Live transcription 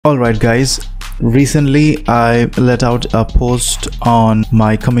Alright guys, recently I let out a post on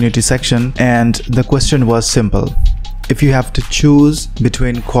my community section and the question was simple. If you have to choose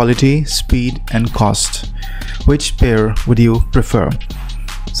between quality, speed and cost, which pair would you prefer?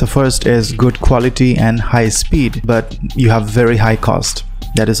 So first is good quality and high speed, but you have very high cost.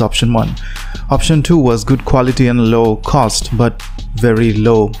 That is option 1. Option 2 was good quality and low cost, but very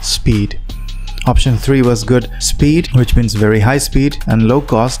low speed. Option 3 was good speed, which means very high speed, and low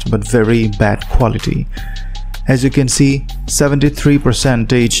cost but very bad quality. As you can see,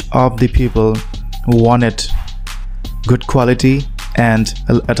 73% of the people wanted good quality and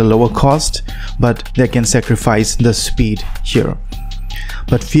at a lower cost, but they can sacrifice the speed here.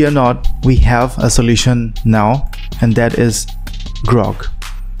 But fear not, we have a solution now, and that is Groq.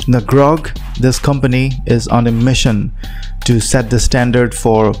 Now Groq, this company is on a mission to set the standard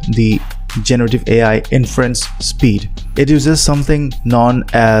for the generative AI inference speed. It uses something known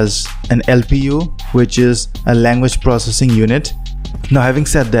as an LPU, which is a language processing unit. Now having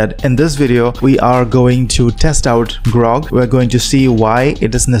said that, in this video we are going to test out Groq. We're going to see why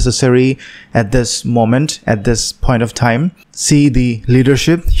it is necessary at this moment, at this point of time. See the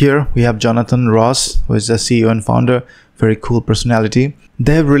leadership. Here we have Jonathan Ross, who is the CEO and founder, very cool personality.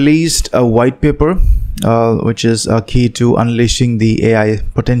 They have released a white paper which is a key to unleashing the AI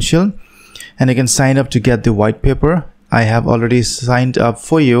potential, and you can sign up to get the white paper. I have already signed up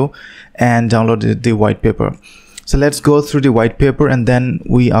for you and downloaded the white paper. So let's go through the white paper, and then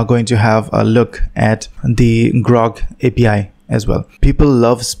we are going to have a look at the Groq API as well. People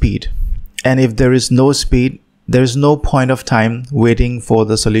love speed, and if there is no speed, there is no point of time waiting for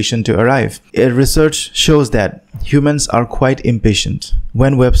the solution to arrive. Research shows that humans are quite impatient.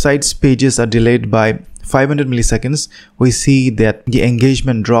 When websites pages are delayed by 500 milliseconds, we see that the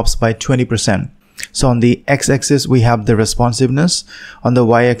engagement drops by 20%. So on the x-axis we have the responsiveness, on the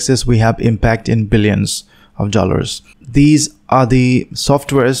y-axis we have impact in billions of dollars. These are the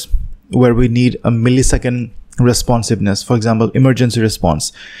softwares where we need a millisecond responsiveness. For example, emergency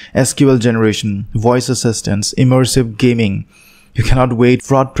response, SQL generation, voice assistance, immersive gaming. You cannot wait.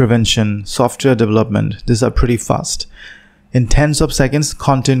 Fraud prevention, software development, these are pretty fast. In tens of seconds,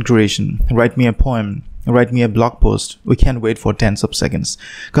 content creation. Write me a poem, write me a blog post. We can't wait for tens of seconds.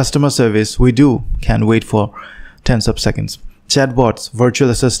 Customer service, we can wait for tens of seconds. Chatbots, virtual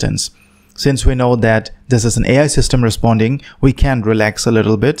assistants. Since we know that this is an AI system responding, we can relax a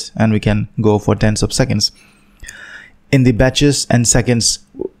little bit and we can go for tens of seconds. In the batches and seconds,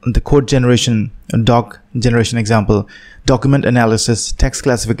 the code generation, doc generation example, document analysis, text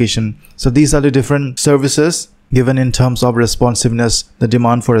classification. So these are the different services given in terms of responsiveness, the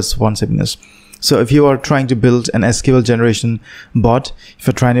demand for responsiveness. So if you are trying to build an SQL generation bot, if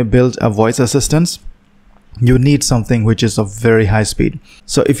you're trying to build a voice assistant, you need something which is of very high speed.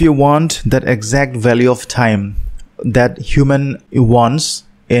 So if you want that exact value of time that human wants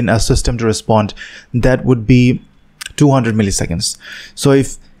in a system to respond, that would be 200 milliseconds. So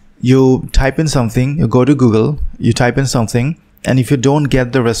if you type in something, you go to Google, you type in something, and if you don't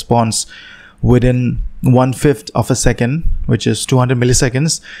get the response within 1/5 of a second, which is 200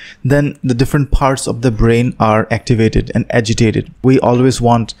 milliseconds, then the different parts of the brain are activated and agitated. We always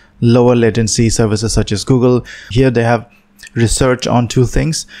want lower latency services such as Google. Here they have research on two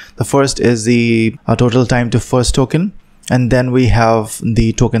things. The first is the total time to first token, and then we have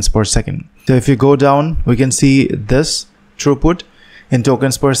the tokens per second. So if you go down, we can see this throughput in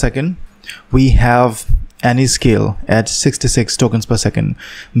tokens per second. We have AnyScale at 66 tokens per second,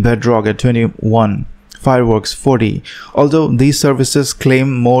 Bedrock at 21, Fireworks 40. Although these services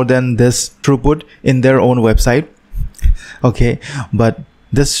claim more than this throughput in their own website, okay, but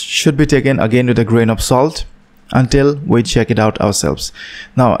this should be taken again with a grain of salt until we check it out ourselves.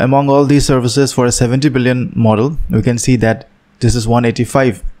 Now, among all these services for a 70 billion model, we can see that this is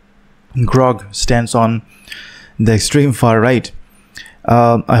 185. Groq stands on the extreme far right.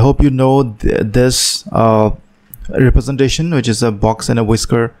 I hope you know this representation, which is a box and a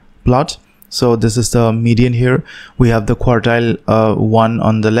whisker plot. So this is the median here. We have the quartile 1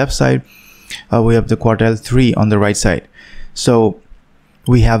 on the left side. We have the quartile 3 on the right side. So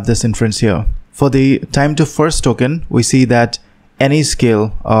we have this inference here. For the time to first token, we see that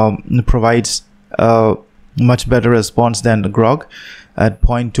AnyScale provides a much better response than the Groq at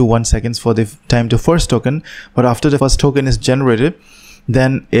 0.21 seconds for the time to first token. But after the first token is generated,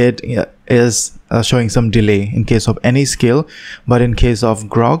 then it is showing some delay in case of AnyScale. But in case of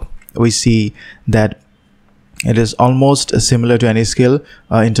Groq, we see that it is almost similar to AnyScale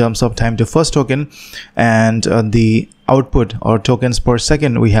in terms of time to first token, and the output or tokens per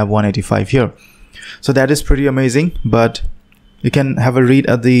second we have 185 here. So that is pretty amazing. But You can have a read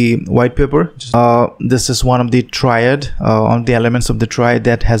at the white paper. This is one of the triad, on the elements of the triad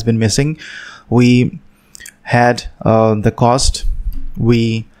that has been missing. We had the cost,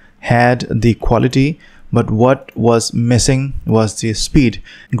 we had the quality, but what was missing was the speed.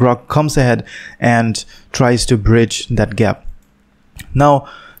 Groq comes ahead and tries to bridge that gap. Now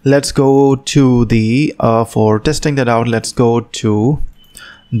let's go to the for testing that out, let's go to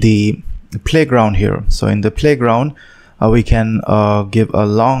the playground here. So in the playground, we can give a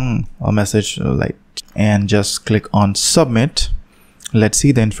long message like, and just click on submit. Let's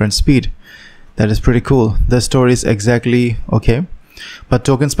see the inference speed. That is pretty cool. The story is exactly okay, but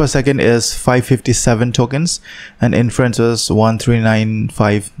tokens per second is 557 tokens, and inference was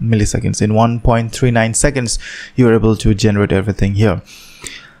 1395 milliseconds. In 1.39 seconds, you're able to generate everything here.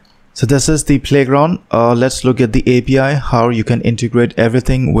 So this is the playground. Let's look at the API, how you can integrate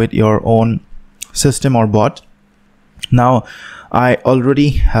everything with your own system or bot. Now, I already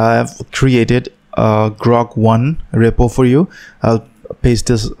have created a Groq 1 repo for you. I'll paste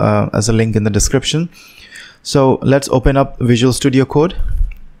this as a link in the description. So let's open up Visual Studio Code.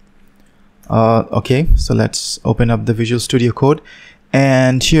 Okay, so let's open up the Visual Studio Code,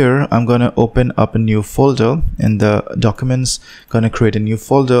 and here I'm gonna open up a new folder in the documents. Gonna create a new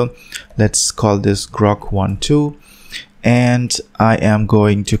folder. Let's call this Groq 1.2, and I am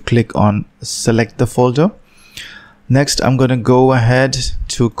going to click on select the folder. Next, I'm gonna go ahead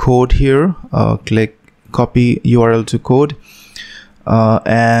to code here. Click copy URL to code,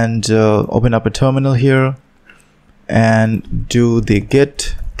 and open up a terminal here, and do the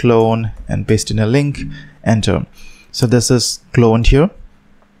git clone and paste in a link, enter. So this is cloned here.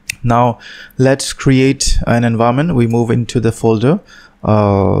 Now let's create an environment. We move into the folder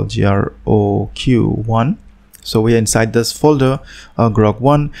Groq1. So we are inside this folder Groq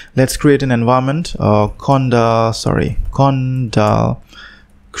 1. Let's create an environment conda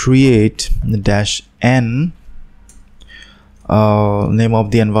create -n. Name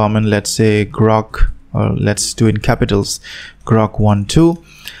of the environment, let's say Groq, or let's do in capitals, Groq 1.2,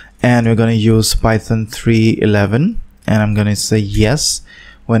 and we're going to use Python 3.11, and I'm going to say yes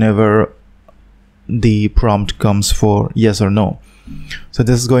whenever the prompt comes for yes or no. So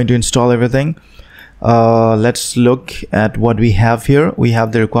this is going to install everything. Let's look at what we have here. We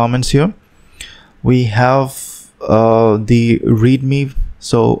have the requirements here. We have the readme,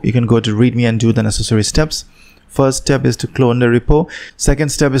 so you can go to readme and do the necessary steps. First step is to clone the repo.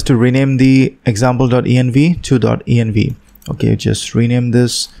 Second step is to rename the example.env to .env. Okay, just rename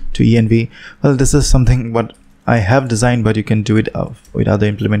this to env. Well, this is something what I have designed, but you can do it with other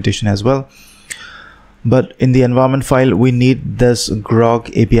implementation as well. But in the environment file, we need this Groq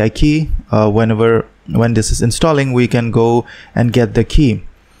API key. When this is installing, we can go and get the key.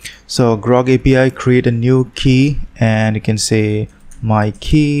 So Groq API, create a new key, and you can say my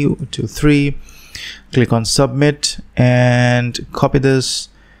key 23. Click on submit and copy this.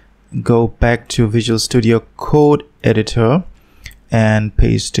 Go back to Visual Studio Code editor and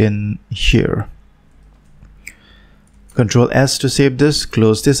paste in here. Control S to save this.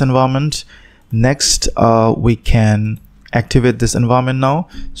 Close this environment. Next, we can activate this environment now.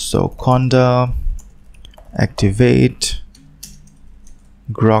 So conda activate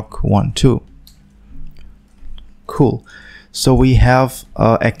Groq 1.2. Cool. So we have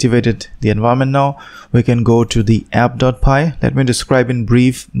activated the environment now. We can go to the app.py. Let me describe in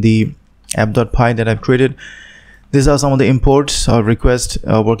brief the app.py that I've created. These are some of the imports or requests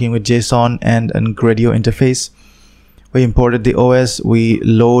working with JSON and Gradio Interface. We imported the OS. We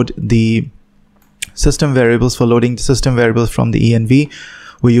load the system variables. For loading the system variables from the env,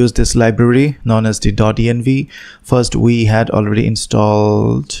 we use this library known as the .env. First, we had already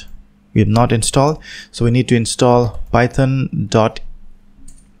installed, we have not installed, so we need to install python.env.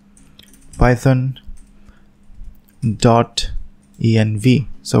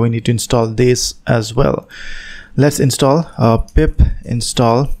 So we need to install this as well. Let's install pip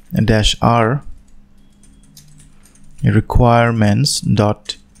install -r requirements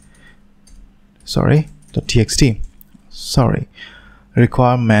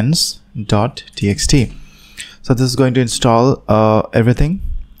requirements.txt. So this is going to install everything,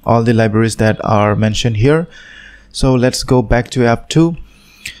 all the libraries that are mentioned here. So let's go back to app 2.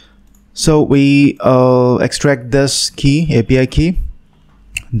 So we extract this key, API key.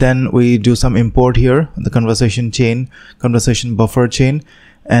 Then we do some import here, the conversation buffer chain,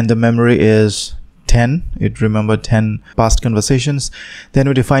 and the memory is 10. It remembered 10 past conversations. Then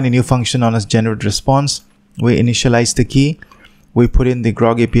we define a new function known as generate response. We initialize the key. We put in the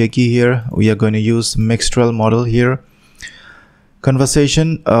Groq API key here. We are going to use Mixtral model here.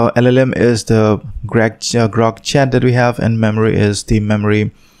 Conversation, LLM is the Groq chat that we have, and memory is the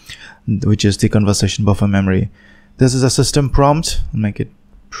memory, which is the conversation buffer memory. This is a system prompt. I'll make it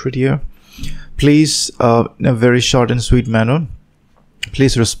prettier. Please, in a very short and sweet manner,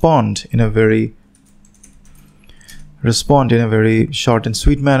 please respond in a very short and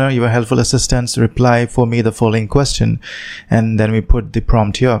sweet manner. Your helpful assistants reply for me the following question, and then we put the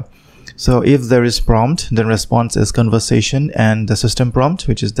prompt here. So if there is prompt, then response is conversation and the system prompt,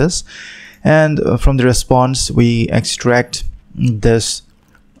 which is this, and from the response we extract this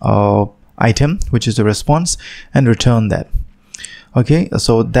item, which is the response, and return that. Okay,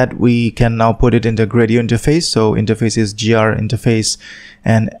 so that we can now put it in the Gradio interface. So interface is GR interface,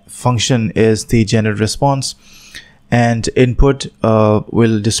 and function is the generated response, and input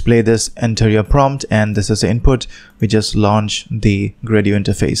will display this, enter your prompt, and this is the input. We just launch the Gradio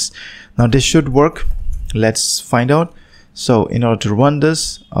interface. Now this should work. Let's find out. So in order to run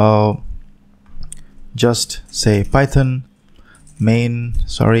this, just say python main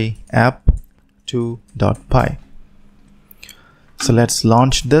app2.py. So let's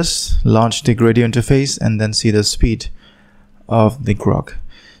launch this, launch the Gradio interface, and then see the speed of the Groq.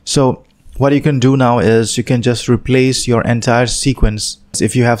 So what you can do now is you can just replace your entire sequence.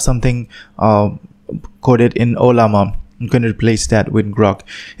 If you have something coded in ollama, you can replace that with Groq.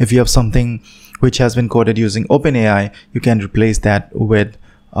 If you have something which has been coded using openai, you can replace that with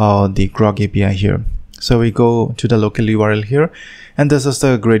the Groq API here. So we go to the local URL here, and this is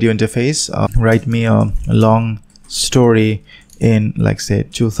the Gradio interface. Write me a long story in, like, say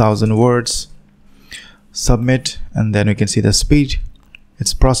 2000 words, submit, and then we can see the speed.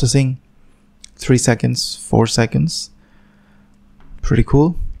 It's processing 3 seconds, 4 seconds. Pretty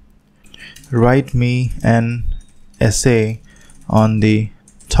cool. Write me an essay on the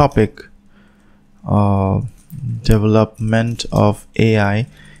topic development of AI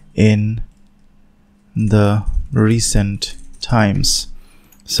in the recent times.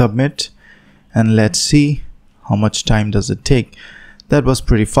 Submit, and let's see how much time does it take. That was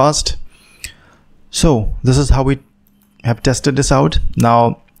pretty fast. So this is how we have tested this out.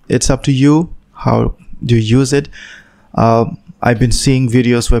 Now it's up to you. How do you use it? I've been seeing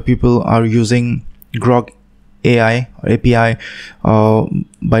videos where people are using Groq AI or API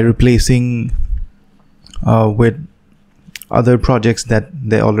by replacing with other projects that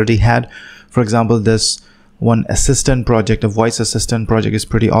they already had. For example, this one assistant project, a voice assistant project, is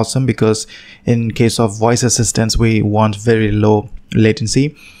pretty awesome, because in case of voice assistants we want very low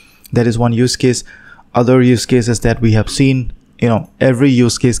latency. That is one use case. Other use cases that we have seen, every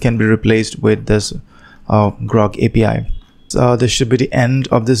use case can be replaced with this Groq API. This should be the end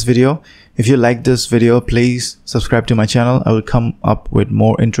of this video. If you like this video, please subscribe to my channel. I will come up with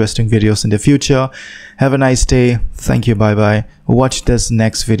more interesting videos in the future. Have a nice day. Thank you. Bye bye. Watch this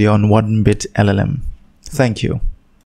next video on 1-bit LLM. Thank you.